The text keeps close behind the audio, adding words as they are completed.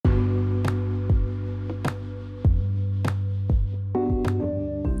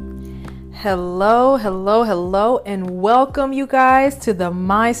Hello, hello, hello, and welcome you guys to the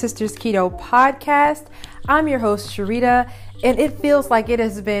My Sister's Keto podcast. I'm your host, Sharita, and it feels like it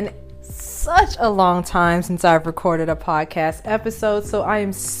has been such a long time since I've recorded a podcast episode, so I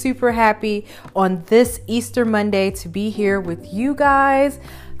am super happy on this Easter Monday to be here with you guys,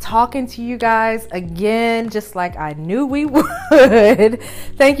 talking to you guys again, just like I knew we would.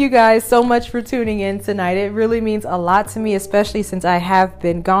 Thank you guys so much for tuning in tonight. It really means a lot to me, especially since I have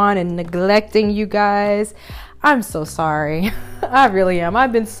been gone and neglecting you guys. I'm so sorry. I really am.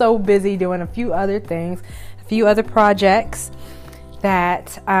 I've been so busy doing a few other things, a few other projects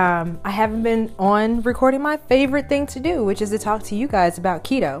that I haven't been on recording my favorite thing to do, which is to talk to you guys about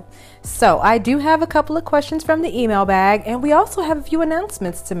keto. So I do have a couple of questions from the email bag, and we also have a few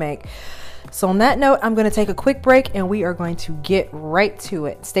announcements to make. So on that note, I'm going to take a quick break and we are going to get right to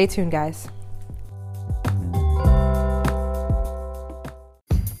it. Stay tuned, guys.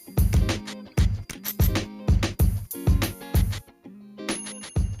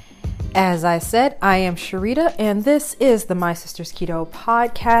 As I said, I am Sharita, and this is the My Sister's Keto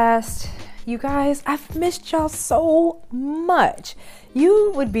podcast. You guys, I've missed y'all so much.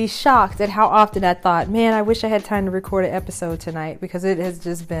 You would be shocked at how often I thought, man, I wish I had time to record an episode tonight, because it has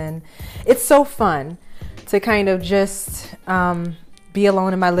just been, it's so fun to kind of just be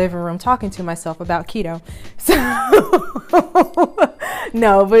alone in my living room talking to myself about keto. So,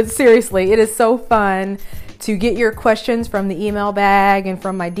 no, but seriously, it is so fun to get your questions from the email bag and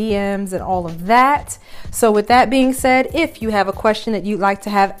from my DMs and all of that. So with that being said, if you have a question that you'd like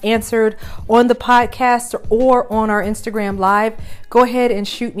to have answered on the podcast or on our Instagram live, go ahead and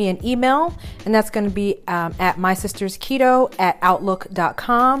shoot me an email, and that's going to be at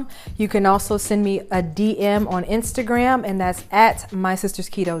mysistersketo@outlook.com. You can also send me a DM on Instagram, and that's at My Sister's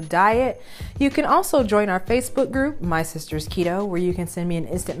Keto Diet. You can also join our Facebook group, My Sister's Keto, where you can send me an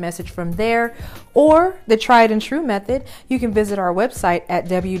instant message from there, or the tried and true method, you can visit our website at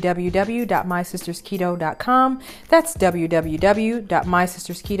www.mysistersketo.com. That's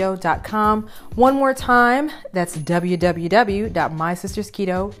www.mysistersketo.com. One more time, that's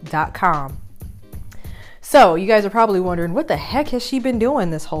www.mysistersketo.com. So you guys are probably wondering, what the heck has she been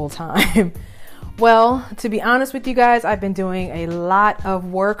doing this whole time? Well, to be honest with you guys, I've been doing a lot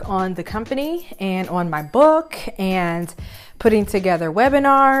of work on the company and on my book and putting together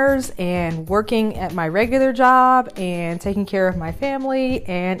webinars and working at my regular job and taking care of my family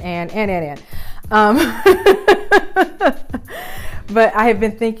and. But I have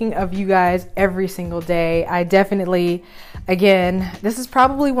been thinking of you guys every single day. I definitely, again, this is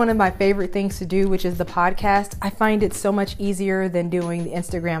probably one of my favorite things to do, which is the podcast. I find it so much easier than doing the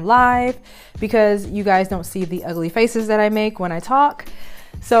Instagram live because you guys don't see the ugly faces that I make when I talk.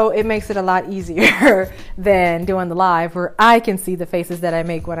 So it makes it a lot easier than doing the live where I can see the faces that I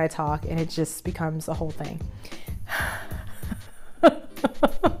make when I talk, and it just becomes a whole thing.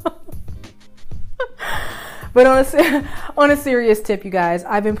 But on a serious tip, you guys,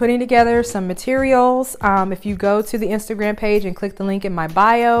 I've been putting together some materials. If you go to the Instagram page and click the link in my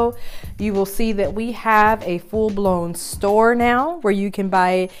bio, you will see that we have a full-blown store now where you can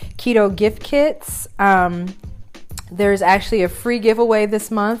buy keto gift kits. There's actually a free giveaway this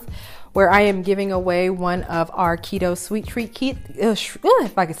month where I am giving away one of our keto sweet treat kit.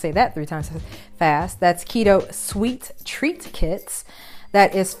 If I could say that 3 times fast, that's keto sweet treat kits.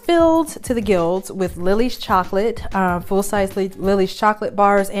 That is filled to the gills with Lily's chocolate, full-size Lily's chocolate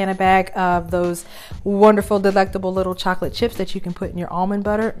bars, and a bag of those wonderful, delectable little chocolate chips that you can put in your almond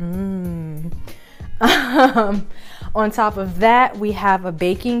butter. On top of that, we have a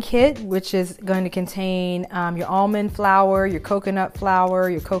baking kit, which is going to contain your almond flour, your coconut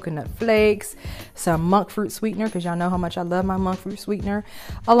flakes, some monk fruit sweetener, because y'all know how much I love my monk fruit sweetener,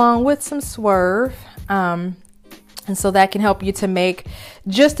 along with some Swerve. And so that can help you to make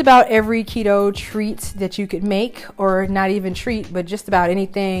just about every keto treat that you could make, or not even treat, but just about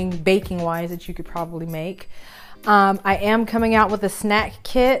anything baking wise that you could probably make. I am coming out with a snack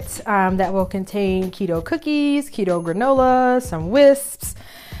kit that will contain keto cookies, keto granola, some wisps,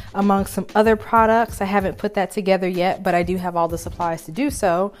 among some other products. I haven't put that together yet, but I do have all the supplies to do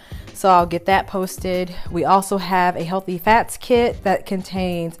so. So I'll get that posted. We also have a healthy fats kit that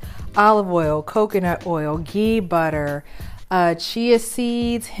contains olive oil, coconut oil, ghee butter, chia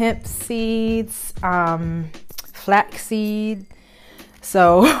seeds, hemp seeds, flaxseed.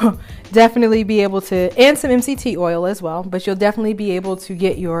 So definitely be able to, and some MCT oil as well, but you'll definitely be able to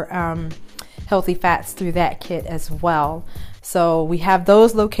get your healthy fats through that kit as well. So we have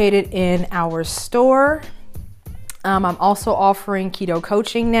those located in our store. I'm also offering keto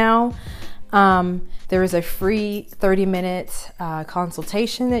coaching now. There is a free 30-minute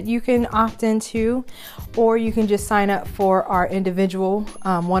consultation that you can opt into, or you can just sign up for our individual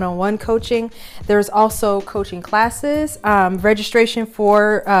one-on-one coaching. There's also coaching classes. Registration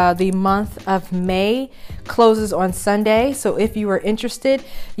for the month of May closes on Sunday. So if you are interested,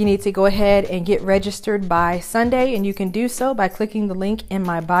 you need to go ahead and get registered by Sunday, and you can do so by clicking the link in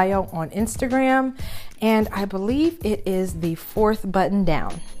my bio on Instagram. And I believe it is the 4th button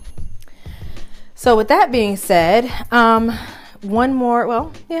down. So with that being said, I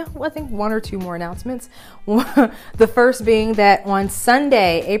think one or two more announcements. The first being that on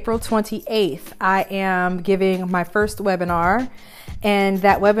Sunday, April 28th, I am giving my first webinar, and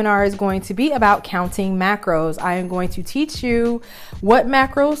that webinar is going to be about counting macros. I am going to teach you what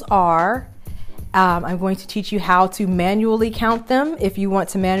macros are. I'm going to teach you how to manually count them if you want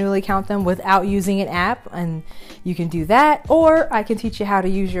to manually count them without using an app, and you can do that, or I can teach you how to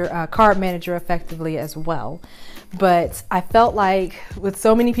use your card manager effectively as well. But I felt like with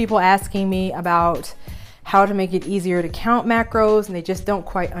so many people asking me about how to make it easier to count macros and they just don't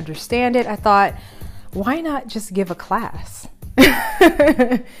quite understand it, I thought, why not just give a class?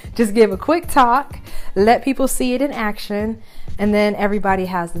 Just give a quick talk, let people see it in action, and then everybody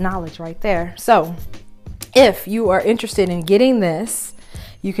has the knowledge right there. So if you are interested in getting this,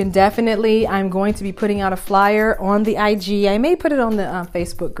 you can definitely, I'm going to be putting out a flyer on the IG. I may put it on the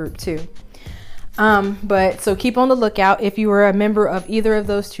Facebook group too. But so keep on the lookout if you are a member of either of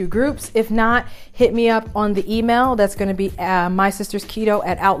those two groups. If not, hit me up on the email. That's going to be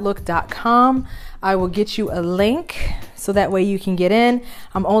mysistersketo@outlook.com. I will get you a link so that way you can get in.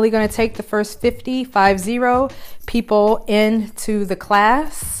 I'm only going to take the first 50 people into the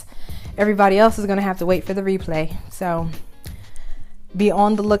class. Everybody else is going to have to wait for the replay. So be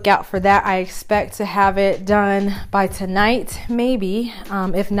on the lookout for that. I expect to have it done by tonight, maybe,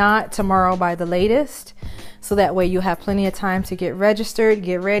 if not tomorrow by the latest. So that way you'll have plenty of time to get registered,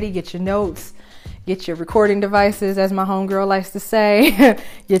 get ready, get your notes, get your recording devices, as my homegirl likes to say,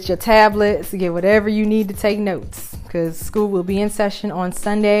 get your tablets, get whatever you need to take notes, because school will be in session on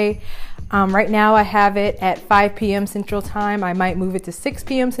Sunday. Right now I have it at 5 p.m. Central Time. I might move it to 6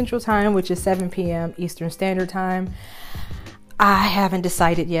 p.m. Central Time, which is 7 p.m. Eastern Standard Time. I haven't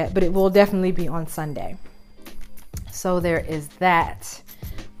decided yet, but it will definitely be on Sunday. So there is that.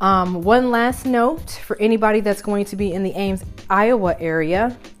 One last note for anybody that's going to be in the Ames, Iowa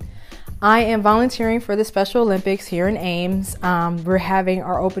area. I am volunteering for the Special Olympics here in Ames. We're having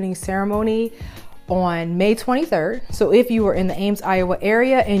our opening ceremony on May 23rd. So if you are in the Ames, Iowa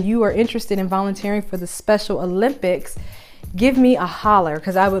area and you are interested in volunteering for the Special Olympics, give me a holler,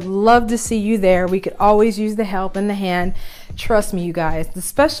 because I would love to see you there. We could always use the help and the hand. Trust me, you guys, the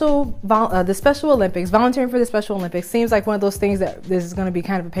Special Olympics, volunteering for the Special Olympics seems like one of those things that this is going to be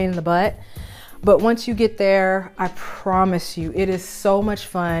kind of a pain in the butt. But once you get there, I promise you, it is so much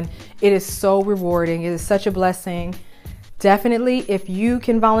fun. It is so rewarding. It is such a blessing. Definitely, if you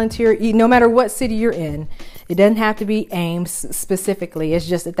can volunteer, no matter what city you're in, it doesn't have to be Ames specifically. It's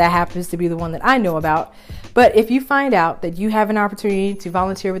just that happens to be the one that I know about. But if you find out that you have an opportunity to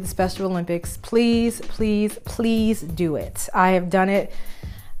volunteer with the Special Olympics, please, please, please do it. I have done it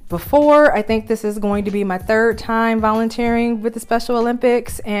before. I think this is going to be my 3rd time volunteering with the Special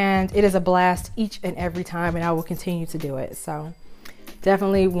Olympics, and it is a blast each and every time, and I will continue to do it. So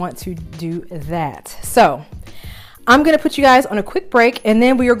definitely want to do that. So I'm going to put you guys on a quick break, and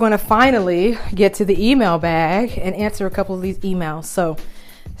then we are going to finally get to the email bag and answer a couple of these emails. So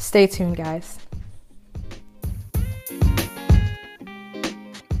stay tuned, guys.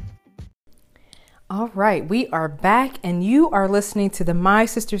 All right, we are back, and you are listening to the My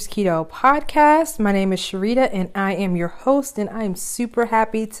Sisters Keto podcast. My name is Sharita, and I am your host, and I am super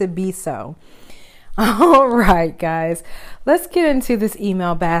happy to be so. All right, guys, let's get into this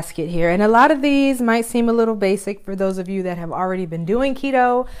email basket here. And a lot of these might seem a little basic for those of you that have already been doing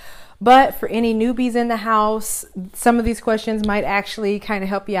keto, but for any newbies in the house, some of these questions might actually kind of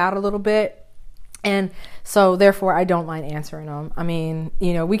help you out a little bit. And so therefore, I don't mind answering them. I mean,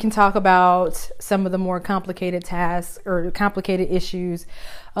 we can talk about some of the more complicated tasks or complicated issues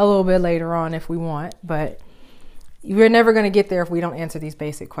a little bit later on if we want, but we're never going to get there if we don't answer these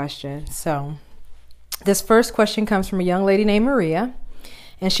basic questions. So this first question comes from a young lady named Maria,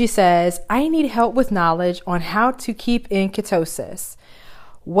 and she says, I need help with knowledge on how to keep in ketosis.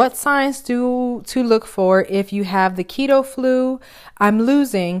 What signs to look for if you have the keto flu? I'm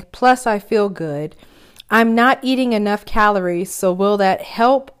losing, plus I feel good. I'm not eating enough calories, so will that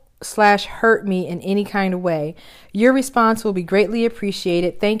help/hurt me in any kind of way? Your response will be greatly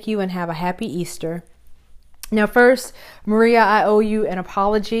appreciated. Thank you and have a happy Easter. Now first, Maria, I owe you an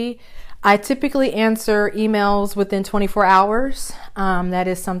apology. I typically answer emails within 24 hours. That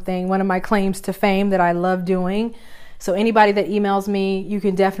is one of my claims to fame that I love doing. So anybody that emails me, you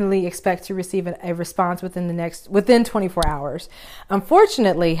can definitely expect to receive a response within 24 hours.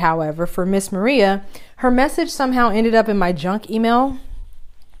 Unfortunately, however, for Miss Maria, her message somehow ended up in my junk email.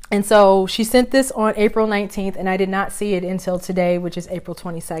 And so she sent this on April 19th, and I did not see it until today, which is April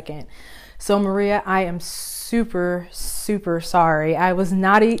 22nd. So Maria, I am super, super sorry. I was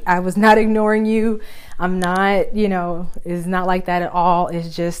not ignoring you. I'm not, it's not like that at all.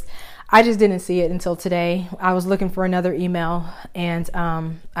 It's just, I just didn't see it until today. I was looking for another email, and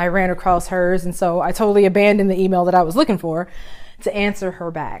I ran across hers. And so I totally abandoned the email that I was looking for to answer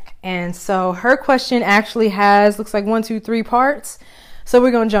her back. And so her question actually looks like 1, 2, 3 parts. So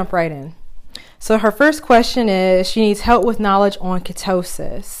we're going to jump right in. So her first question is, she needs help with knowledge on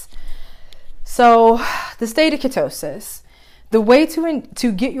ketosis. So the state of ketosis, the way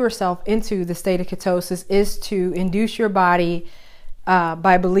to get yourself into the state of ketosis is to induce your body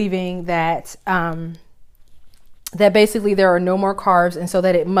by believing that basically there are no more carbs, and so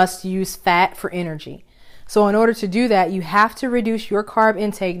that it must use fat for energy. So in order to do that, you have to reduce your carb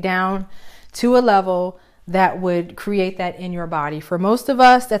intake down to a level that would create that in your body. For most of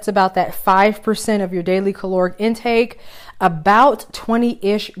us, that's about that 5% of your daily caloric intake, about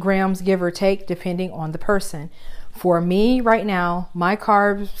 20-ish grams, give or take, depending on the person. For me right now, my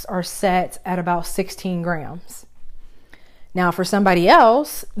carbs are set at about 16 grams. Now, for somebody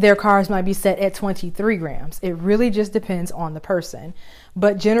else, their carbs might be set at 23 grams. It really just depends on the person.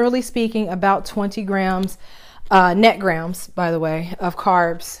 But generally speaking, about 20 grams, net grams, by the way, of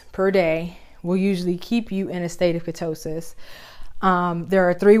carbs per day will usually keep you in a state of ketosis. There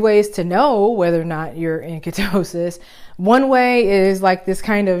are 3 ways to know whether or not you're in ketosis. One way is like this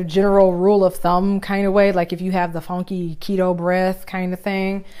kind of general rule of thumb kind of way, like if you have the funky keto breath kind of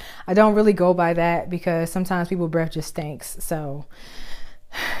thing. I don't really go by that because sometimes people's breath just stinks. So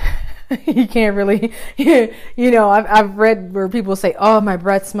you can't really, I've read where people say, oh, my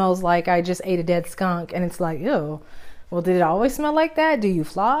breath smells like I just ate a dead skunk. And it's like, ew, well, did it always smell like that? Do you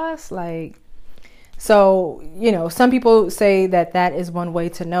floss? So, some people say that is one way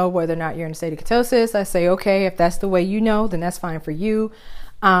to know whether or not you're in a state of ketosis. I say, okay, if that's the way you know, then that's fine for you.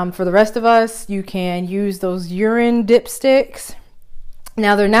 For the rest of us, you can use those urine dipsticks.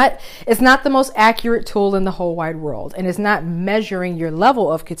 Now, it's not the most accurate tool in the whole wide world, and it's not measuring your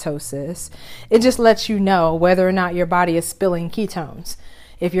level of ketosis. It just lets you know whether or not your body is spilling ketones.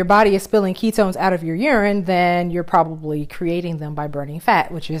 If your body is spilling ketones out of your urine, then you're probably creating them by burning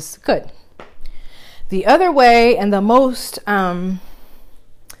fat, which is good. The other way, and the most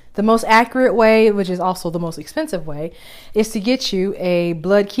accurate way, which is also the most expensive way, is to get you a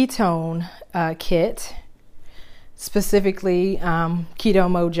blood ketone kit. Specifically, Keto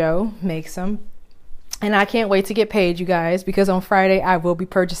Mojo makes them. And I can't wait to get paid, you guys, because on Friday I will be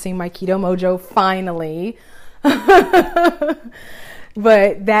purchasing my Keto Mojo finally.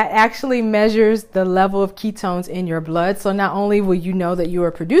 But that actually measures the level of ketones in your blood. So not only will you know that you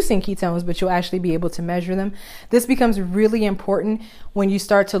are producing ketones, but you'll actually be able to measure them. This becomes really important when you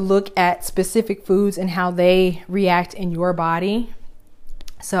start to look at specific foods and how they react in your body.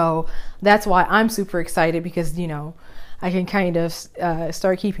 So that's why I'm super excited, because, I can kind of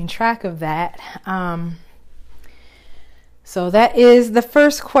start keeping track of that. So that is the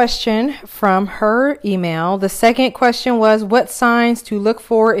first question from her email. The second question was, what signs to look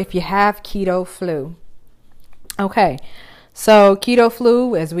for if you have keto flu? Okay, so keto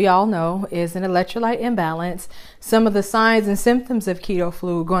flu, as we all know, is an electrolyte imbalance. Some of the signs and symptoms of keto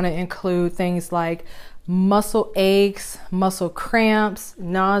flu are going to include things like muscle aches, muscle cramps,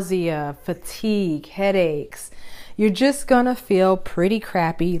 nausea, fatigue, headaches. You're just going to feel pretty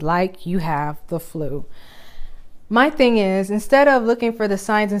crappy, like you have the flu. My thing is, instead of looking for the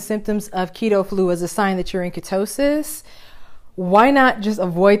signs and symptoms of keto flu as a sign that you're in ketosis, why not just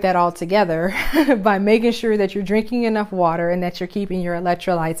avoid that altogether by making sure that you're drinking enough water and that you're keeping your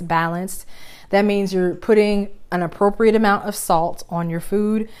electrolytes balanced? That means you're putting an appropriate amount of salt on your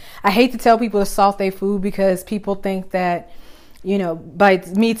food. I hate to tell people to salt their food, because people think that, by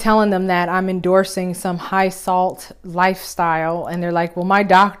me telling them that, I'm endorsing some high salt lifestyle. And they're like, well, my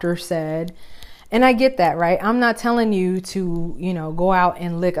doctor said. And I get that, right? I'm not telling you to, go out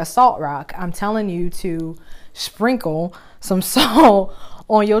and lick a salt rock. I'm telling you to sprinkle some salt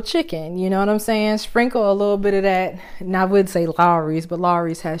on your chicken. You know what I'm saying? Sprinkle a little bit of that. And I would say Lawry's, but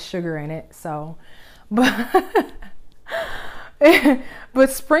Lawry's has sugar in it. So, but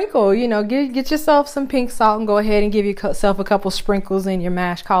sprinkle, get yourself some pink salt and go ahead and give yourself a couple sprinkles in your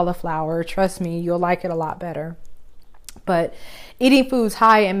mashed cauliflower. Trust me, you'll like it a lot better. But Eating foods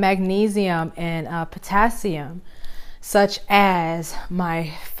high in magnesium and potassium, such as my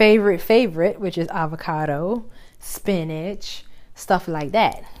favorite, which is avocado, spinach, stuff like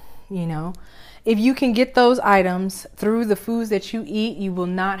that. You know, if you can get those items through the foods that you eat, you will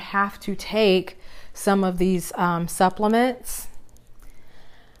not have to take some of these supplements.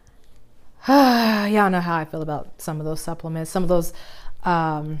 Y'all know how I feel about some of those supplements, some of those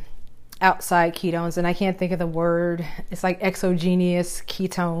outside ketones, and I can't think of the word. It's like exogenous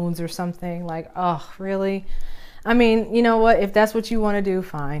ketones or something. Like, oh, really? I mean, you know what? If that's what you want to do,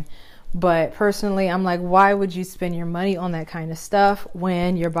 fine. But personally, I'm like, why would you spend your money on that kind of stuff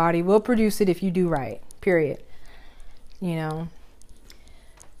when your body will produce it if you do right? Period. You know?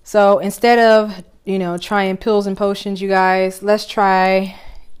 So instead of, you know, trying pills and potions, you guys, let's try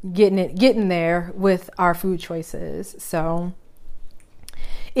getting there with our food choices. So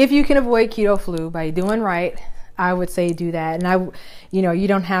if you can avoid keto flu by doing right, I would say do that. And you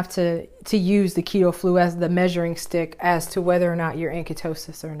don't have to use the keto flu as the measuring stick as to whether or not you're in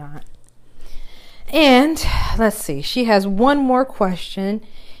ketosis or not. And let's see, she has one more question.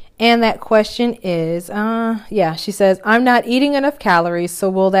 And that question is, she says, I'm not eating enough calories. So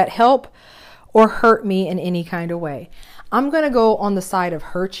will that help or hurt me in any kind of way? I'm going to go on the side of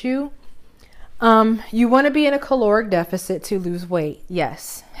hurt you. You want to be in a caloric deficit to lose weight.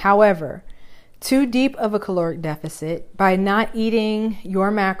 Yes. However, too deep of a caloric deficit, by not eating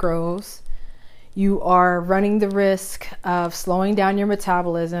your macros, you are running the risk of slowing down your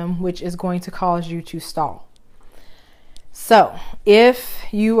metabolism, which is going to cause you to stall. So if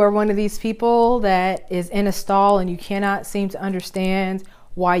you are one of these people that is in a stall and you cannot seem to understand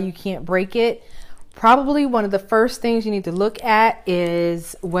why you can't break it, probably one of the first things you need to look at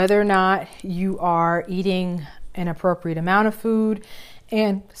is whether or not you are eating an appropriate amount of food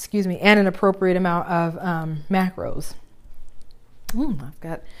and an appropriate amount of macros.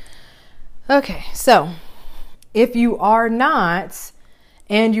 Okay, so if you are not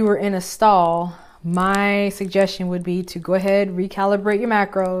and you are in a stall, my suggestion would be to go ahead, recalibrate your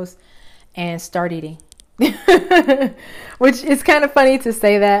macros and start eating. Which is kind of funny to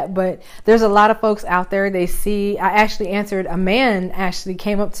say that, but there's a lot of folks out there, I actually answered, a man actually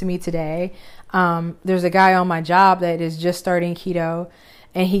came up to me today. There's a guy on my job that is just starting keto,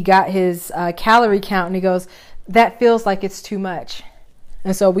 and he got his calorie count, and he goes, that feels like it's too much.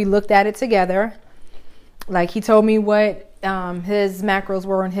 And so we looked at it together. Like, he told me what his macros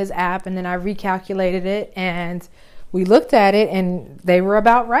were on his app, and then I recalculated it, and we looked at it and they were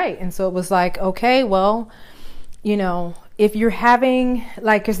about right. And so it was like, okay, well, you know, if you're having,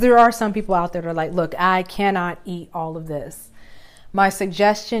 like, because there are some people out there that are like, look, I cannot eat all of this. My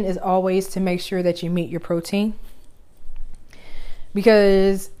suggestion is always to make sure that you meet your protein,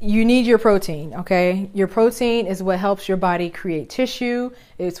 because you need your protein, okay? Your protein is what helps your body create tissue.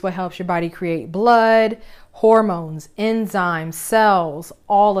 It's what helps your body create blood, hormones, enzymes, cells,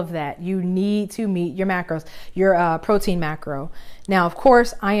 all of that. You need to meet your macros, your protein macro. Now, of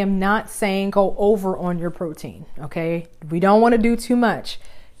course, I am not saying go over on your protein, okay? We don't want to do too much.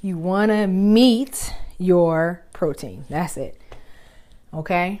 You want to meet your protein. That's it,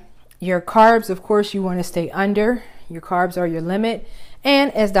 okay? Your carbs, of course, you want to stay under. Your carbs are your limit. And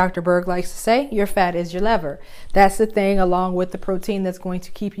as Dr. Berg likes to say, your fat is your lever. That's the thing, along with the protein, that's going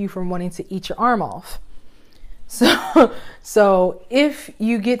to keep you from wanting to eat your arm off. So if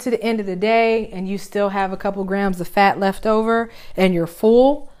you get to the end of the day and you still have a couple grams of fat left over and you're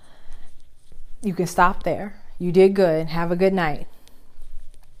full, you can stop there. You did good. Have a good night.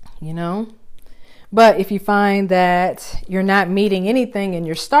 You know? But if you find that you're not meeting anything and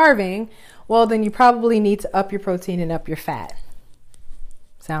you're starving, well, then you probably need to up your protein and up your fat.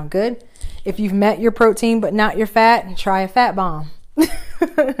 Sound good? If you've met your protein but not your fat, try a fat bomb.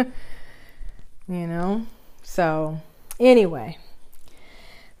 You know? So anyway,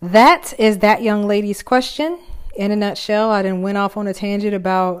 that is that young lady's question. In a nutshell, I done went off on a tangent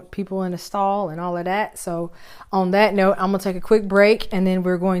about people in a stall and all of that. So on that note, I'm going to take a quick break, and then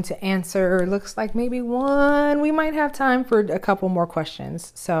we're going to answer, looks like maybe we might have time for a couple more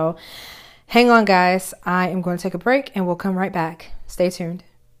questions. So hang on, guys. I am going to take a break and we'll come right back. Stay tuned.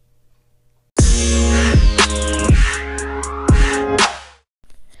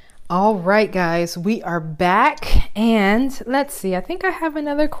 All right, guys, we are back, and let's see. I think I have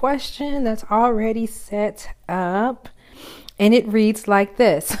another question that's already set up, and it reads like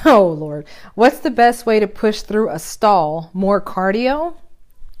this. Oh, Lord. What's the best way to push through a stall? More cardio?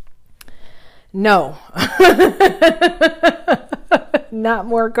 No. Not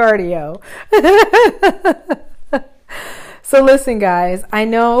more cardio. So listen, guys, I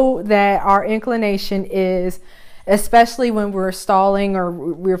know that our inclination is, especially when we're stalling or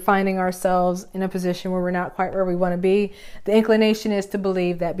we're finding ourselves in a position where we're not quite where we want to be. The inclination is to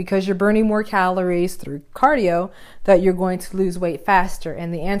believe that because you're burning more calories through cardio, that you're going to lose weight faster.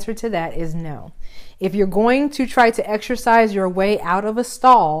 And the answer to that is no. If you're going to try to exercise your way out of a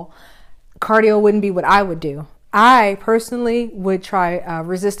stall, cardio wouldn't be what I would do. I personally would try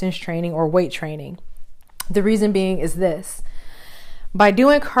resistance training or weight training. The reason being is this. By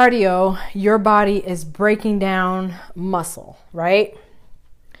doing cardio, your body is breaking down muscle, right?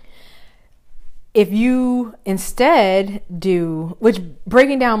 If you instead do, which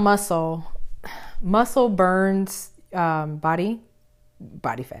breaking down muscle burns body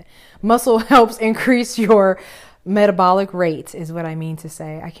fat. Muscle helps increase your metabolic rate is what I mean to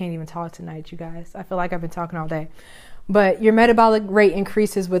say. I can't even talk tonight, you guys. I feel like I've been talking all day. But your metabolic rate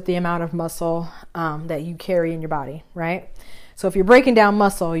increases with the amount of muscle that you carry in your body, right? So if you're breaking down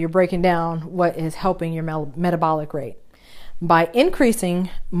muscle, you're breaking down what is helping your metabolic rate. By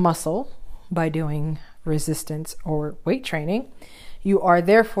increasing muscle, by doing resistance or weight training, you are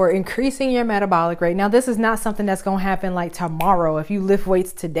therefore increasing your metabolic rate. Now, this is not something that's going to happen like tomorrow. If you lift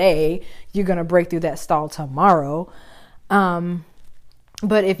weights today, you're going to break through that stall tomorrow.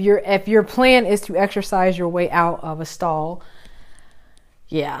 But if your plan is to exercise your way out of a stall,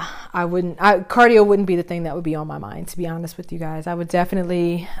 yeah, cardio wouldn't be the thing that would be on my mind, to be honest with you guys. I would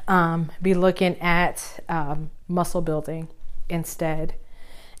definitely be looking at muscle building instead.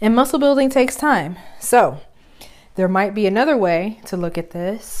 And muscle building takes time. So there might be another way to look at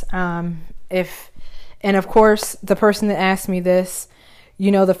this. And of course, the person that asked me this,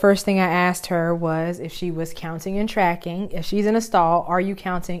 the first thing I asked her was if she was counting and tracking. If she's in a stall, are you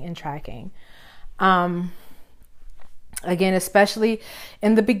counting and tracking? Again, especially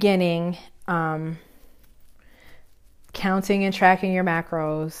in the beginning, counting and tracking your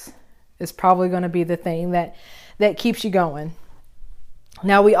macros is probably going to be the thing that keeps you going.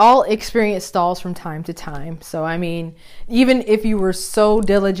 Now, we all experience stalls from time to time. So, I mean, even if you were so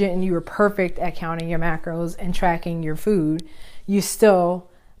diligent and you were perfect at counting your macros and tracking your food, you still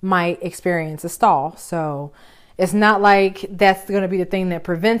might experience a stall. So it's not like that's going to be the thing that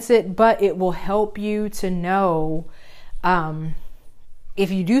prevents it, but it will help you to know if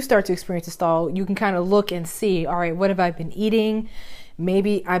you do start to experience a stall, you can kind of look and see, all right, what have I been eating?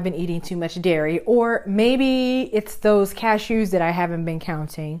 Maybe I've been eating too much dairy, or maybe it's those cashews that I haven't been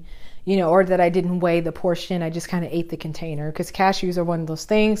counting, or that I didn't weigh the portion. I just kind of ate the container, because cashews are one of those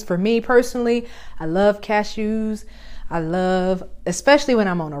things. For me personally, I love cashews. Especially when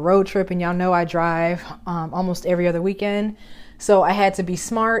I'm on a road trip, and y'all know I drive almost every other weekend. So I had to be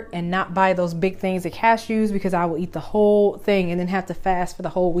smart and not buy those big things of cashews, because I will eat the whole thing and then have to fast for the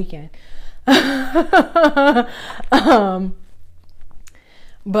whole weekend.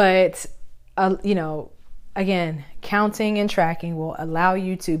 But, again, counting and tracking will allow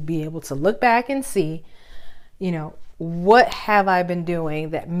you to be able to look back and see, what have I been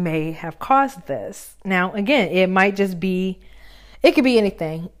doing that may have caused this? Now, again, it could be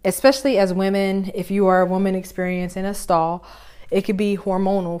anything, especially as women. If you are a woman experiencing a stall, it could be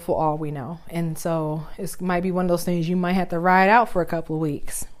hormonal for all we know. And so it might be one of those things you might have to ride out for a couple of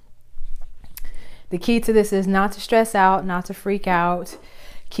weeks. The key to this is not to stress out, not to freak out.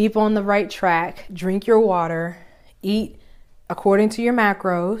 Keep on the right track, drink your water, eat according to your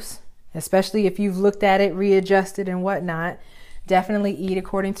macros, especially if you've looked at it, readjusted and whatnot. Definitely eat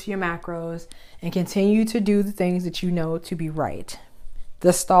according to your macros and continue to do the things that you know to be right.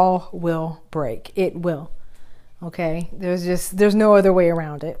 The stall will break. It will. Okay? There's no other way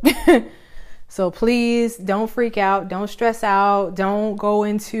around it. So please don't freak out. Don't stress out. Don't go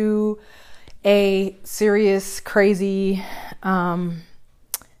into a serious, crazy,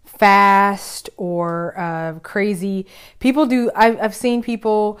 fast or crazy. People do. I've seen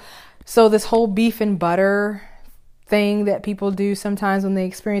people. So this whole beef and butter thing that people do sometimes when they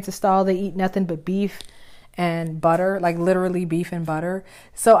experience a stall, they eat nothing but beef and butter, like literally beef and butter.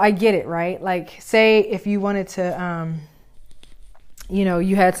 So I get it, right? Like, say if you wanted to,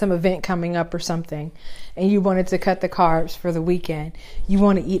 you had some event coming up or something, and you wanted to cut the carbs for the weekend. You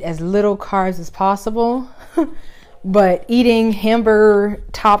want to eat as little carbs as possible. But eating hamburger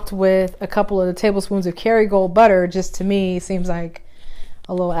topped with a couple of the tablespoons of Kerrygold butter, just to me seems like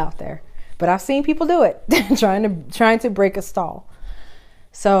a little out there. But I've seen people do it, trying to break a stall.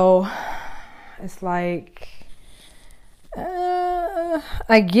 So it's like,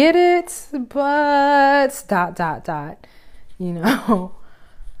 I get it, but ...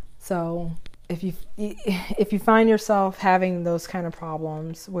 So if you find yourself having those kind of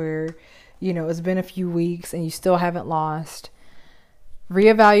problems where, it's been a few weeks and you still haven't lost,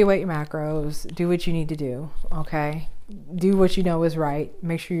 reevaluate your macros, do what you need to do, okay? Do what you know is right.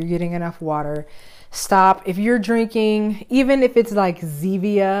 Make sure you're getting enough water. Stop. If you're drinking, even if it's like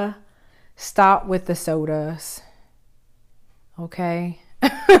Zevia, stop with the sodas, okay?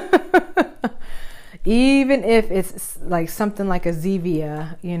 Even if it's like something like a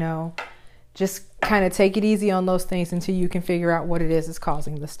Zevia, you know, just kind of take it easy on those things until you can figure out what it is that's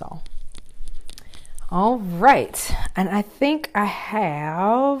causing the stall. All right. And I think I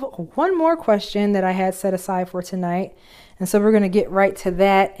have one more question that I had set aside for tonight. And so we're going to get right to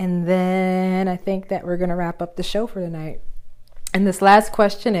that. And then I think that we're going to wrap up the show for tonight. And this last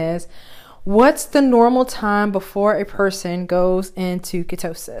question is, what's the normal time before a person goes into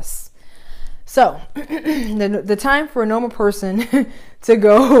ketosis? So the time for a normal person to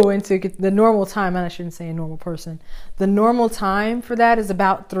go into the normal time, and I shouldn't say a normal person, the normal time for that is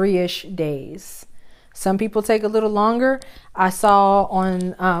about 3-ish days. Some people take a little longer. I saw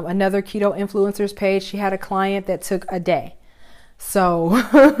on another keto influencer's page, she had a client that took a day. So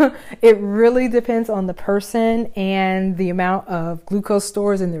it really depends on the person and the amount of glucose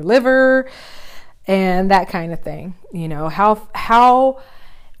stores in their liver and that kind of thing. You know, how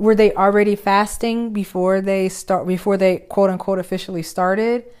were they already fasting before they quote unquote officially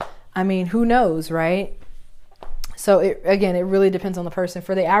started? I mean, who knows, right? So it really depends on the person.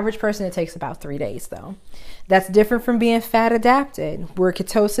 For the average person, it takes about 3 days though. That's different from being fat adapted, where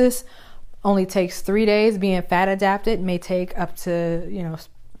ketosis only takes 3 days. Being fat adapted may take up to,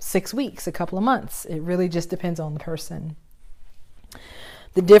 6 weeks, a couple of months. It really just depends on the person.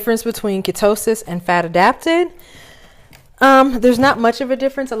 The difference between ketosis and fat adapted, there's not much of a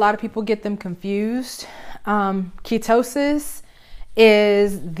difference. A lot of people get them confused. Ketosis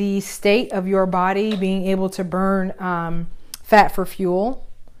is the state of your body being able to burn fat for fuel.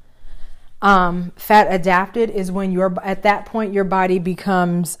 Fat adapted is when at that point your body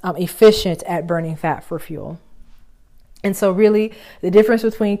becomes efficient at burning fat for fuel. And so really the difference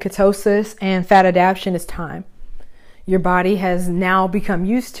between ketosis and fat adaptation is time. Your body has now become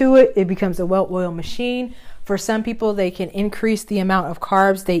used to it. It becomes a well-oiled machine. For some people, they can increase the amount of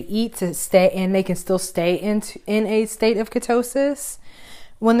carbs they eat to stay, and they can still stay in a state of ketosis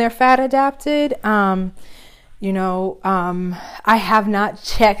when they're fat adapted. I have not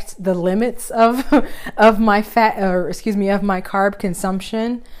checked the limits of my of my carb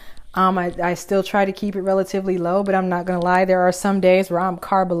consumption. I still try to keep it relatively low, but I'm not gonna lie, there are some days where I'm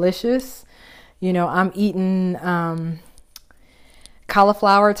carbolicious. I'm eating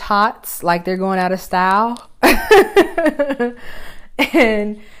cauliflower tots like they're going out of style.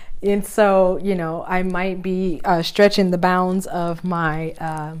 and so, I might be stretching the bounds of my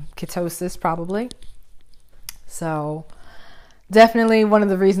ketosis probably. So definitely one of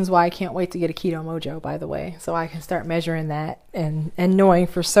the reasons why I can't wait to get a Keto Mojo, by the way, so I can start measuring that and knowing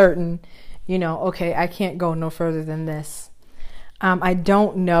for certain, okay, I can't go no further than this. I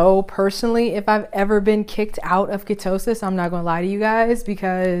don't know personally if I've ever been kicked out of ketosis. I'm not going to lie to you guys,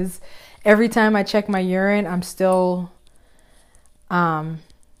 because every time I check my urine, I'm still spilling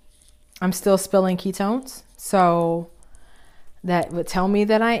ketones. So that would tell me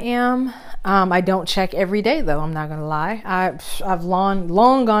that I am. I don't check every day though. I'm not going to lie. I've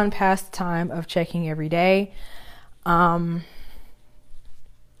long gone past the time of checking every day. And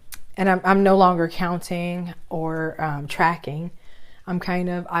I'm no longer counting or tracking. I'm kind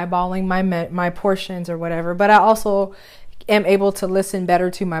of eyeballing my portions or whatever, but I also am able to listen better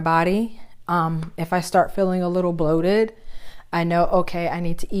to my body. If I start feeling a little bloated, I know, okay, I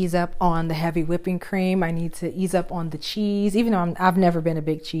need to ease up on the heavy whipping cream. I need to ease up on the cheese, even though I've never been a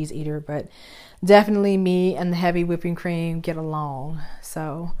big cheese eater, but definitely me and the heavy whipping cream get along.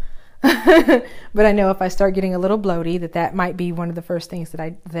 So, but I know if I start getting a little bloaty, that might be one of the first things that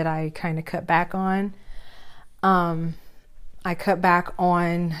I kind of cut back on. I cut back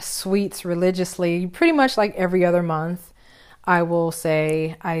on sweets religiously, pretty much like every other month. I will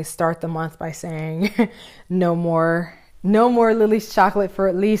say I start the month by saying no more Lily's chocolate for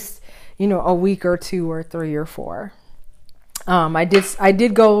at least, a week or 2 or 3 or 4. I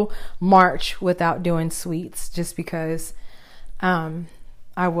did go March without doing sweets just because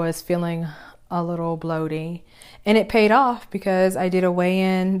I was feeling a little bloaty, and it paid off because I did a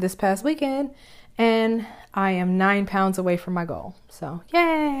weigh-in this past weekend and I am 9 pounds away from my goal. So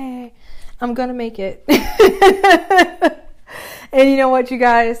yay, I'm gonna make it. And you know what, you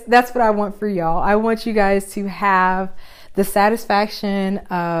guys, that's what I want for y'all. I want you guys to have the satisfaction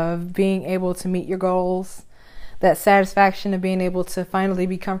of being able to meet your goals, that satisfaction of being able to finally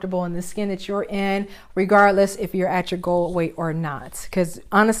be comfortable in the skin that you're in, regardless if you're at your goal weight or not. Because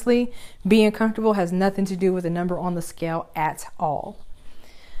honestly, being comfortable has nothing to do with the number on the scale at all.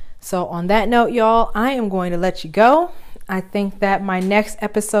 So on that note, y'all, I am going to let you go. I think that my next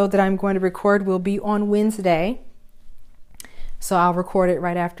episode that I'm going to record will be on Wednesday. So I'll record it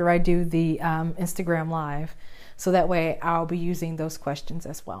right after I do the Instagram live. So that way I'll be using those questions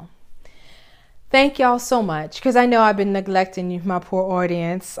as well. Thank y'all so much, because I know I've been neglecting you, my poor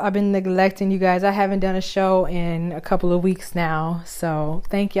audience. I've been neglecting you guys. I haven't done a show in a couple of weeks now. So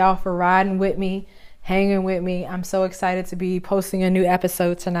thank y'all for riding with me, hanging with me. I'm so excited to be posting a new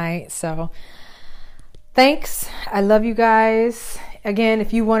episode tonight. So thanks. I love you guys. Again,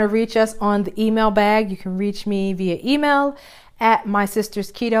 if you want to reach us on the email bag, you can reach me via email at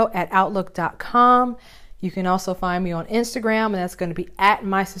mysistersketo@outlook.com. You can also find me on Instagram, and that's going to be at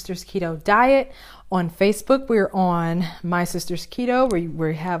My Sisters Keto Diet. On Facebook, we're on My Sisters Keto, where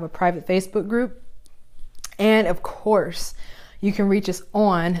we have a private Facebook group. And of course, you can reach us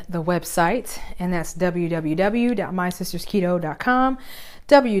on the website, and that's www.mysistersketo.com,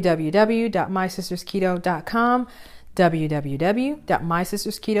 www.mysistersketo.com,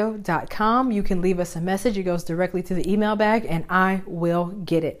 www.mysistersketo.com. You can leave us a message. It goes directly to the email bag, and I will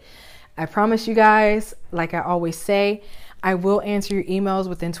get it. I promise you guys, like I always say, I will answer your emails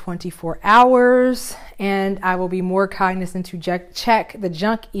within 24 hours, and I will be more cognizant to check the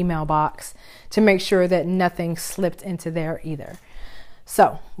junk email box to make sure that nothing slipped into there either.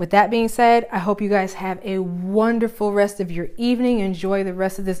 So with that being said, I hope you guys have a wonderful rest of your evening. Enjoy the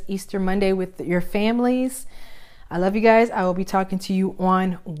rest of this Easter Monday with your families. I love you guys. I will be talking to you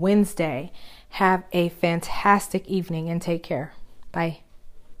on Wednesday. Have a fantastic evening and take care. Bye.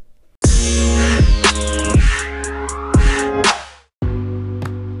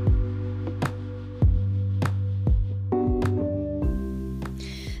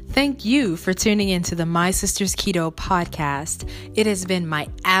 Thank you for tuning into the My Sisters Keto podcast. It has been my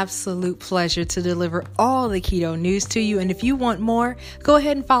absolute pleasure to deliver all the keto news to you. And if you want more, go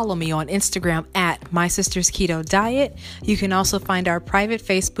ahead and follow me on Instagram at My Sisters Keto Diet. You can also find our private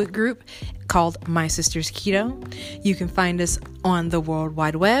Facebook group called My Sisters Keto. You can find us on the World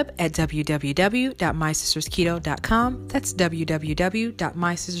Wide Web at www.mysistersketo.com. That's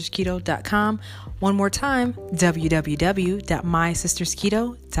www.mysistersketo.com. One more time,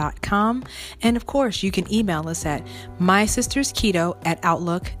 www.mysistersketo.com. And of course, you can email us at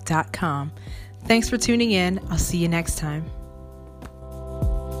mysistersketo@outlook.com. Thanks for tuning in. I'll see you next time.